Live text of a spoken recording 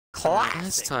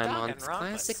Classic time on Danganronpa,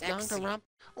 classic sexy. Danganronpa.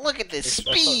 Look at this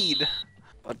speed!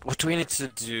 What do we need to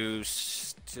do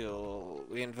still?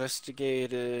 We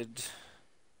investigated...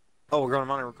 Oh, we're going to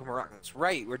Monterey Rockets.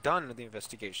 Right, we're done with the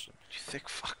investigation. You thick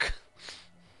fuck.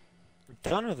 We're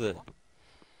done with it.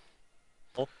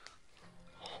 Oh.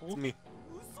 It's me.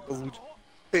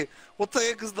 Hey, what the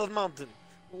heck is that mountain?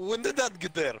 When did that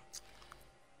get there?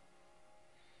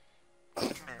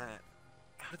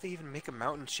 How did they even make a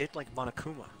mountain shaped like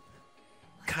Monokuma?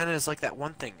 Kinda is like that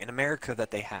one thing in America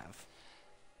that they have.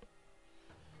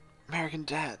 American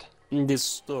Dad.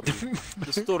 This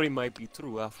story might be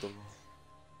true after all.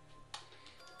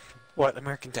 What,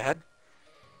 American Dad?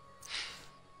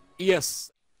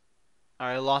 Yes.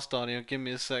 Alright, I lost audio. Give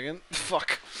me a second.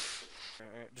 Fuck.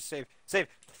 Alright, just save. Save!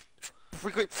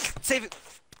 Quick, save it!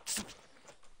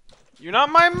 You're not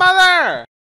my mother!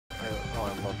 Oh,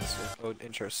 I love this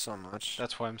intro so much.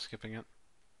 That's why I'm skipping it.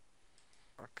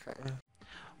 Okay.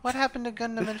 What happened to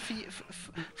Gundam and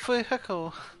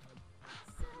Fuihiko?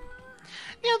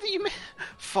 Now that you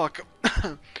fuck.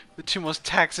 The two most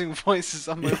taxing voices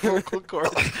on my vocal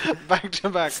cords, back to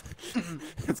back.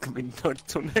 It's gonna be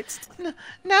Naruto next.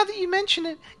 Now that you mention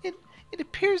it, it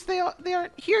appears they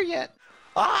aren't here yet.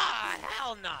 Ah,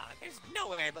 hell no! There's no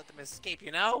way I'd let them escape,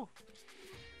 you know?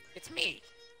 It's me.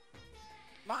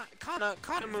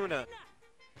 Kanamuna.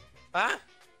 Huh?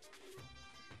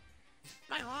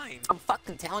 My line. I'm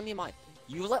fucking telling you, Mike.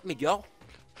 You let me go.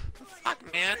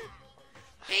 Fuck, man.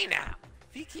 Hey now,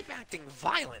 if you keep acting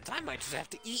violent, I might just have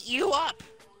to eat you up.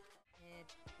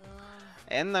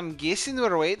 And I'm guessing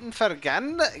we're waiting for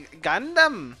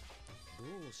Gundam.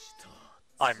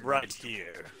 I'm right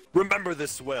here. Remember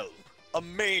this well. A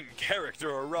main character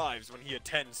arrives when he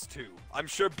attends to. I'm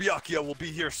sure Byakuya will be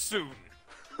here soon.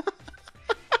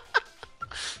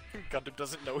 Gundam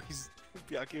doesn't know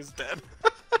Byakuya's dead.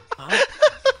 Huh?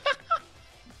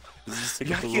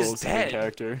 Byakuya's dead.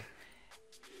 Character.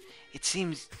 It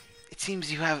seems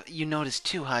you noticed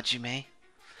too, Hajime.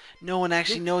 No one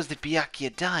actually knows that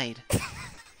Byakuya died.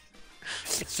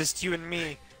 It's just you and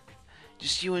me.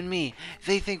 Just you and me.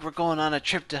 They think we're going on a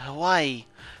trip to Hawaii,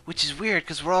 which is weird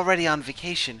because we're already on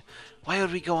vacation. Why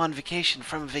would we go on vacation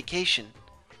from a vacation?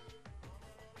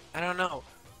 I don't know.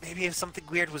 Maybe if something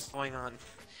weird was going on.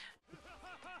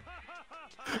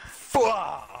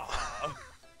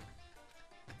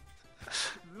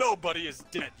 Nobody is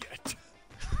dead yet.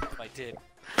 If I did,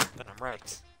 then I'm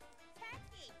right.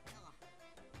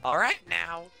 Alright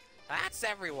now. That's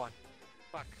everyone.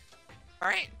 Fuck.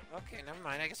 Alright. Okay, never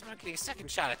mind. I guess I'm not getting a second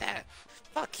shot at that.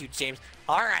 Fuck you, James.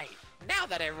 Alright. Now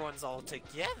that everyone's all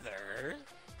together,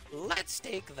 let's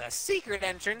take the secret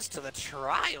entrance to the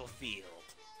trial field.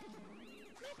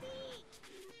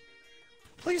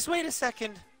 Please wait a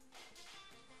second.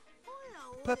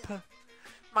 Papa.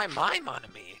 My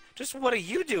Monami. Just what are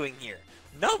you doing here?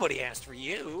 Nobody asked for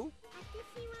you.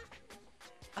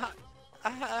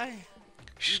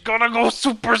 She's gonna go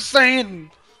Super Saiyan!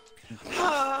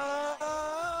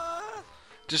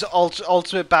 Just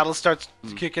ultimate battle starts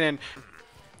kicking in.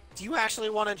 Do you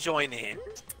actually want to join in?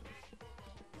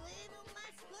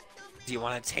 Do you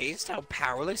want to taste how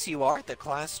powerless you are at the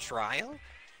class trial?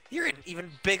 You're an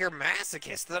even bigger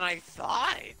masochist than I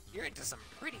thought. You're into some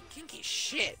pretty kinky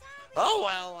shit. Oh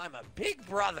well, I'm a big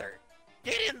brother.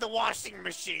 Get in the washing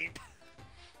machine.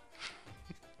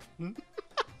 I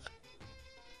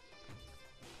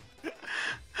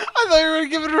thought you were gonna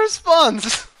give it a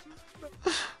response.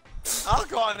 I'll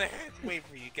go on ahead and wait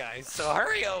for you guys, so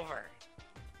hurry over.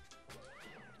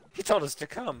 He told us to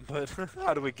come, but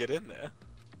how do we get in there?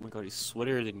 Oh my god, he's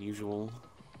sweatier than usual.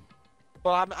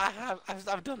 Well,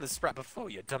 I've done this rap before,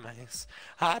 you dumbass.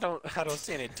 I don't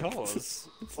see any doors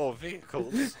or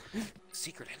vehicles.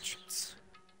 Secret entrance.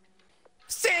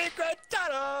 Secret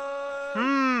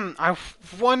tunnel. I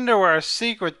wonder where a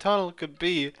secret tunnel could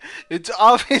be. It's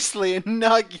obviously in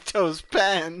Nagito's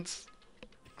pants.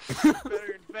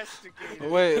 Better investigate.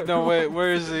 Wait, no, wait,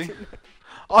 where is he?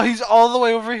 Oh, he's all the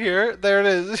way over here. There it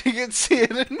is. You can see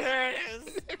it in There it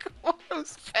is.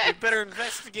 Nagito's You pants. better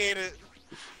investigate it.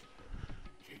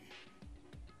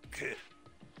 Good.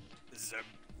 This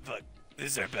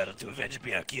is our battle to avenge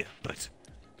Byakuya, but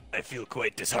I feel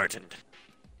quite disheartened.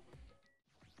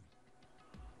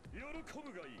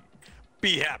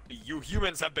 Be happy, you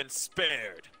humans have been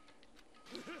spared.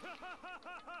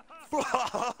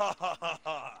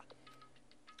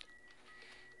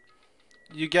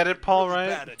 You get it, Paul, Really right?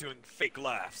 bad at doing fake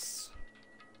laughs.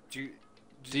 Do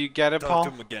you get it, talk Paul? to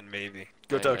him again, maybe.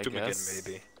 Go talk to him again,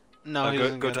 maybe. No, he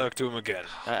doesn't go get it. talk to him again.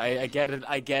 I get it,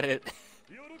 I get it.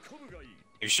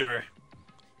 You sure?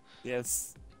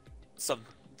 Yes.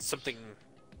 Something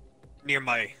near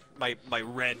my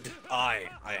red eye.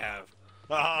 I have.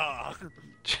 Ah.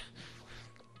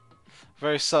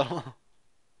 Very subtle.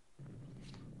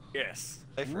 Yes.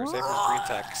 Safer green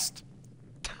text.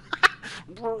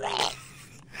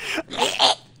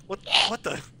 What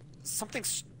the?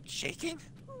 Something's shaking?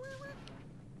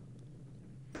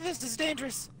 This is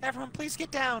dangerous. Everyone, please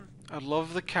get down. I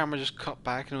love the camera just cut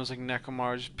back and it was like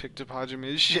Nekomar just picked up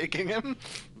Hajime shaking him.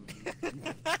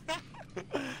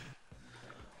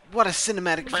 What a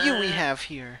cinematic view we have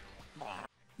here.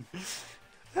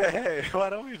 Hey, why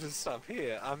don't we just stop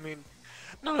here? I mean,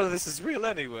 none of this is real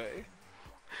anyway.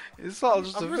 It's all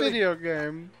just a really- video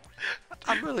game.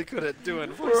 I'm really good at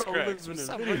doing voice cracks for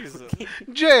some reason.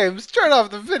 James, turn off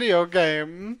the video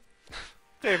game.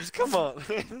 James, come on.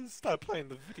 Stop playing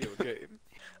the video game.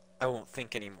 I won't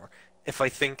think anymore. If I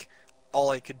think, all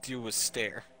I could do was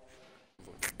stare.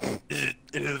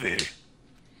 Elevator.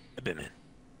 I've been in.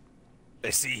 I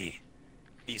see.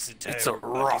 It's a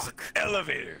rock.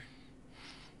 Elevator.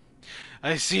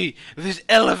 I see. This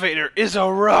elevator is a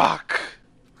rock.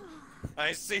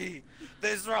 I see.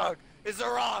 This rock is a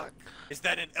rock. Is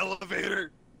that an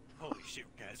elevator? Holy shit,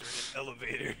 guys, we're in an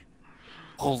elevator.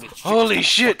 Holy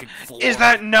shit! Is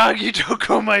that Nagito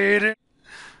Komaeda?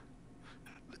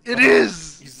 It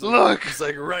is! Look! He's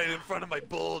like right in front of my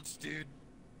bulge, dude.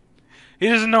 He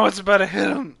doesn't know what's about to hit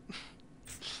him.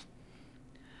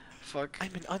 Fuck.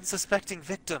 I'm an unsuspecting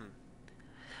victim.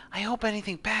 I hope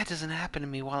anything bad doesn't happen to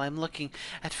me while I'm looking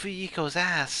at Fuyiko's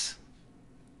ass.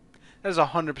 That is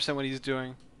 100% what he's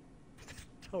doing.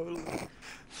 Totally.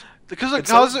 Because like It's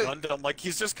so Gundam, like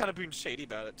he's just kind of being shady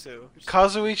about it too.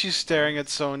 Kazuichi's staring at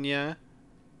Sonya.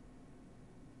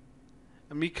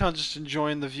 And Mikan just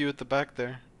enjoying the view at the back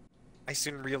there. I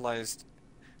soon realized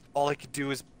all I could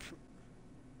do is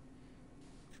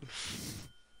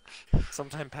some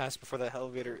time passed before the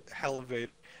elevator,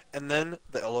 and then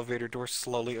the elevator door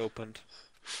slowly opened.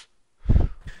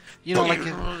 You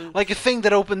know, like a thing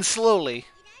that opens slowly.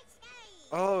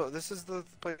 Oh, this is the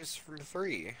place from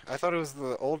 3. I thought it was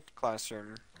the old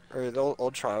classroom, or the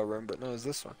old trial room, but no, it's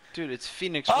this one. Dude, it's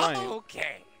Phoenix Wright.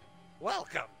 Okay,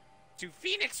 welcome to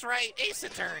Phoenix Wright Ace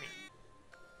Attorney.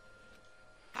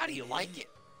 How do you like it?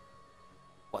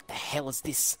 What the hell is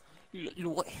this?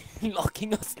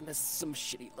 Locking us in some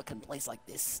shitty looking place like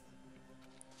this.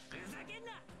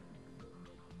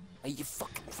 Are you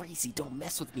fucking crazy? Don't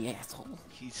mess with me, asshole.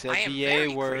 He said I am the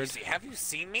very A word. crazy. Have you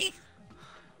seen me?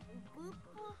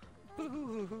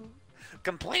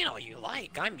 Complain all you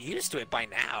like. I'm used to it by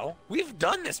now. We've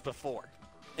done this before.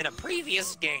 In a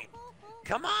previous game.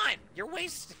 Come on. You're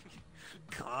wasting...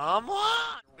 Come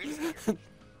on.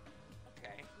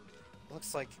 Okay.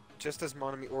 Looks like, just as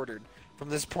Monami ordered, from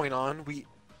this point on, we...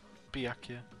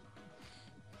 Byakuya.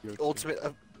 Ultimate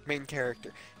main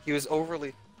character. He was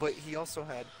overly... But he also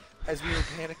had, as we were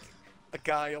panicking, a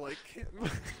guy like him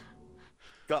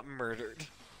got murdered.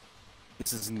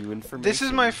 This is new information. This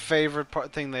is my favorite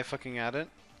thing they fucking added.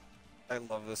 I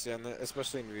love this, yeah, and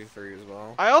especially in V3 as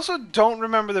well. I also don't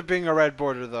remember there being a red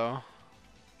border, though.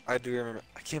 I do remember.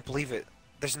 I can't believe it.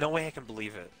 There's no way I can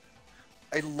believe it.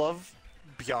 I love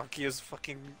Bianchia's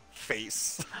fucking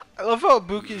face. I love how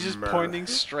Buki's just pointing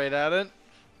straight at it.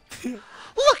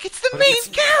 Look, it's the But main it's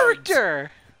character!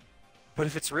 But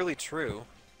if it's really true,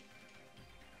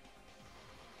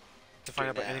 to find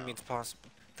out by any means possible,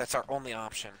 that's our only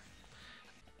option.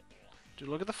 Dude,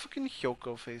 look at the fucking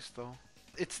Hyoko face, though.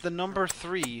 It's the number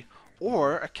 3,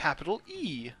 or a capital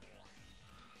E.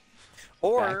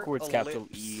 Or backwards a capital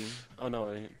lips. E. Oh no,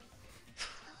 wait.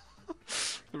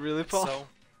 Really, Paul? So,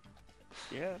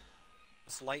 Yeah.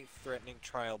 this life-threatening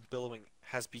trial billowing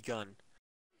has begun.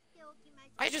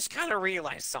 I just kind of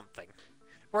realized something.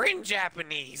 We're in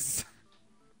Japanese.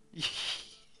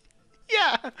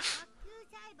 Yeah!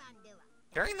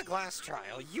 During the glass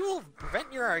trial, you will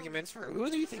present your arguments for who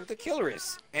you think the killer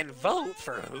is, and vote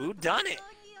for who done it.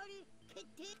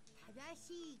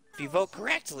 If you vote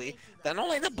correctly, then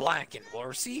only the blackened will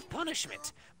receive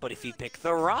punishment. But if you pick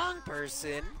the wrong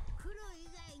person,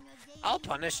 I'll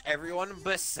punish everyone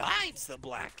besides the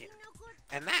blackened.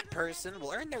 And that person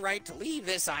will earn the right to leave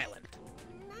this island.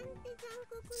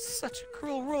 Such a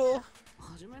cruel rule.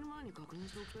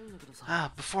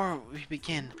 Before we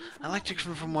begin, I'd like to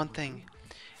confirm one thing.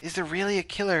 Is there really a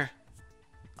killer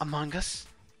among us?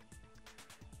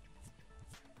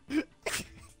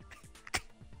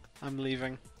 I'm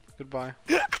leaving. Goodbye.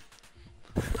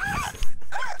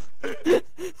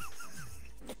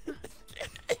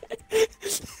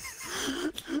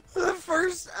 The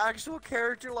first actual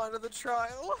character line of the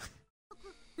trial.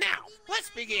 Now, let's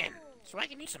begin, so I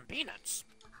can eat some peanuts.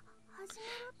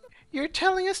 You're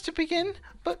telling us to begin,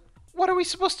 but What are we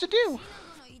supposed to do?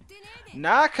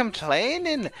 Not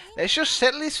complaining. Let's just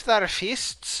settle this with our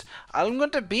fists. I'm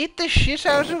going to beat the shit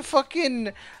out of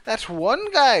fucking that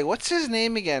one guy. What's his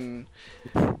name again?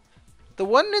 The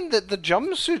one in the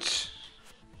jumpsuit.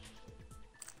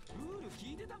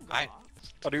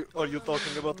 Are you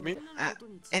talking about me?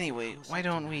 Anyway, why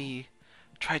don't we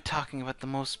try talking about the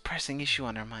most pressing issue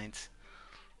on our minds?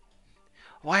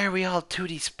 Why are we all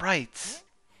 2D sprites?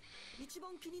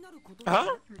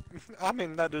 Huh? I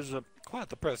mean, that is quite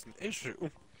the present issue.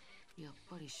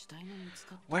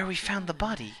 Where we found the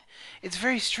body. It's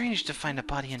very strange to find a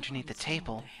body underneath the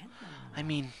table. I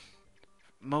mean,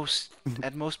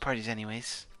 at most parties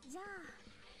anyways.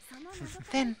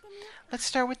 Then, let's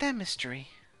start with that mystery.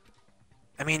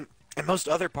 I mean, in most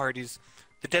other parties,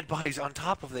 the dead body's on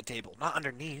top of the table, not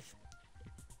underneath.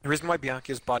 The reason why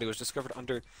Bianca's body was discovered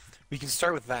under... We can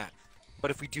start with that. But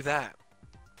if we do that...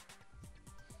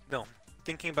 No.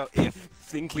 Thinking about if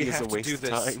Thinking we is have a waste to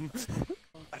do of this... time.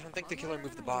 I don't think the killer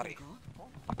moved the body.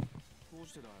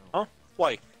 Huh?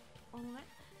 Why?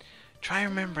 Try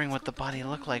remembering what the body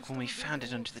looked like when we found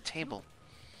it under the table.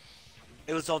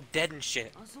 It was all dead and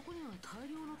shit.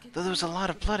 Though there was a lot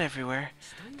of blood everywhere,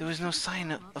 there was no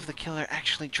sign of the killer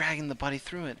actually dragging the body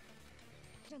through it.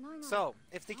 So,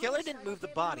 if the killer didn't move the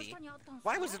body,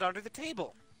 why was it under the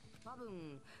table?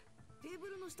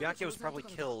 Bianca was probably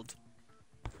killed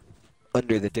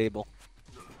under the table.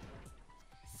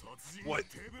 What?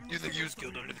 You think he was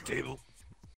killed under the table?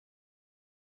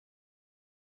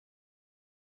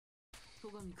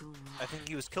 I think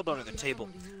he was killed under the table.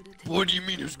 What do you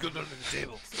mean he was killed under the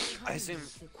table? I'm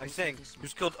saying he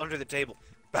was killed under the table.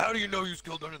 But how do you know he was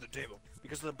killed under the table?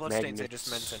 Because of the bloodstains I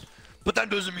just mentioned. But that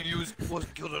doesn't mean he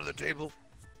wasn't killed under the table.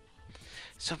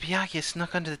 So Byakuya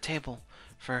snuck under the table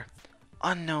for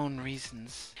unknown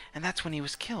reasons, and that's when he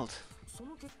was killed.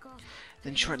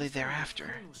 Then shortly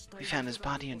thereafter, we found his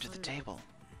body under the table.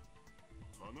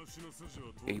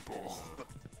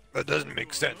 That doesn't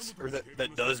make sense. Or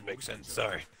that does make sense,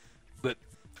 sorry. But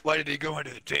why did he go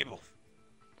under the table?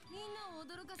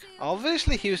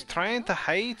 Obviously he was trying to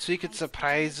hide so he could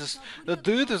surprise us. The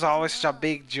dude is always such a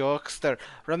big jokester.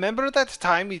 Remember that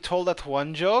time he told that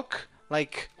one joke?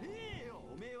 Like...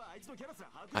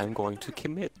 I'm going to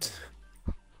commit.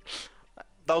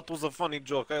 That was a funny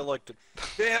joke, I liked it.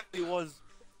 Yeah, he was.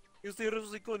 You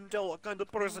seriously couldn't tell what kind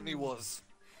of person he was.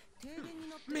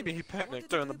 Maybe he panicked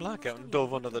during the blackout and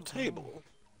dove under the table.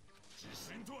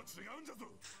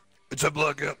 It's a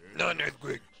blackout, not an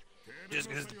earthquake. Just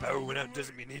because the power went out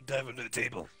doesn't mean he'd dive under the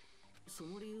table.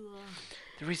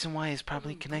 The reason why is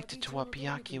probably connected to what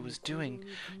Byakuya was doing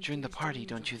during the party,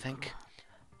 don't you think?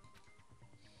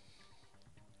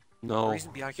 No. The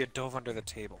reason Byakuya dove under the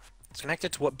table. It's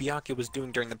connected to what Byakuya was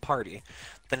doing during the party.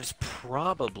 Then it's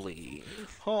probably...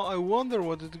 Oh, I wonder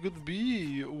what it could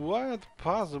be. What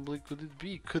possibly could it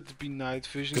be? Could it be night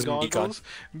vision goggles?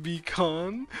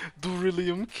 Beacon?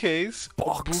 Beryllium case?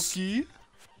 Box. Bookie?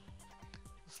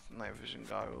 Night vision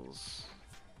goggles.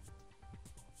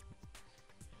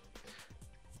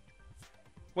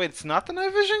 Wait, it's not the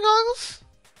night vision goggles?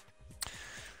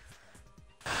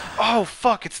 Oh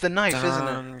fuck, it's the knife, isn't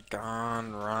it?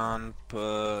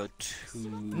 Danganronpa 2.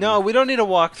 No, we don't need a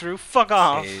walkthrough. Fuck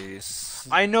off. Case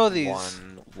I know these.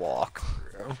 One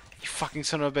walkthrough. You fucking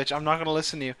son of a bitch. I'm not gonna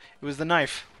listen to you. It was the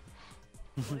knife.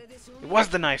 It was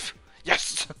the knife.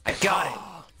 Yes! I got it!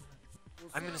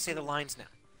 I'm gonna say the lines now.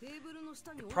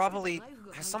 It probably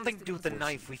has something to do with the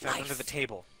knife we found under the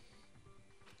table.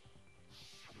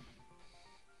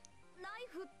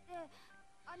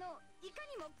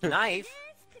 Knife?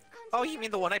 Oh, you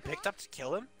mean the one I picked up to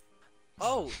kill him?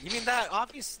 Oh, you mean that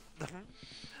obvious...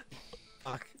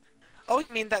 Fuck. Oh, you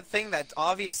mean that thing that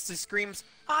obviously screams,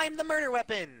 I'm the murder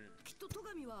weapon!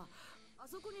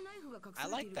 I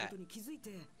like that.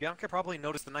 Bianca probably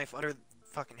noticed the knife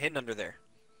fucking hidden under there.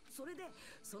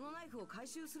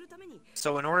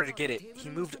 So in order to get it, he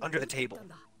moved under the table.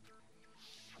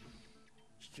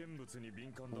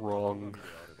 Wrong.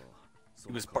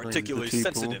 He was particularly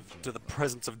sensitive to the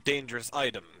presence of dangerous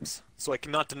items, so I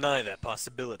cannot deny that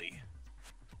possibility.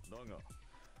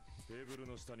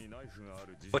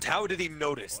 But how did he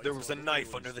notice there was a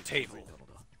knife under the table?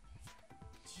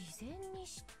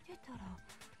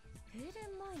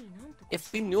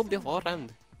 If we knew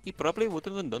beforehand, he probably would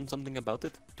have done something about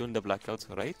it during the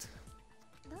blackouts, right?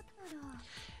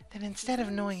 Then instead of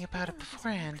knowing about it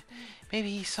beforehand, maybe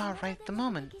he saw it right at the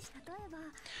moment.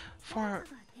 For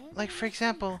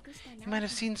example, he might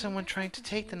have seen someone trying to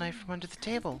take the knife from under the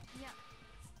table.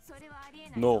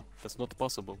 No, that's not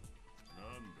possible.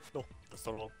 No, that's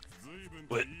not wrong.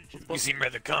 But you seem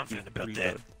rather confident about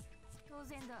that.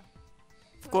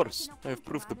 Of course, I have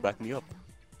proof to back me up.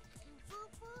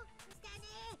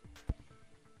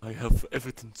 I have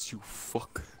evidence, you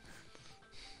fuck.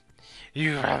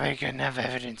 You probably couldn't have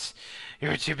evidence. You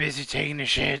were too busy taking a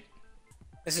shit.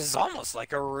 This is almost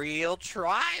like a real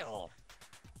trial.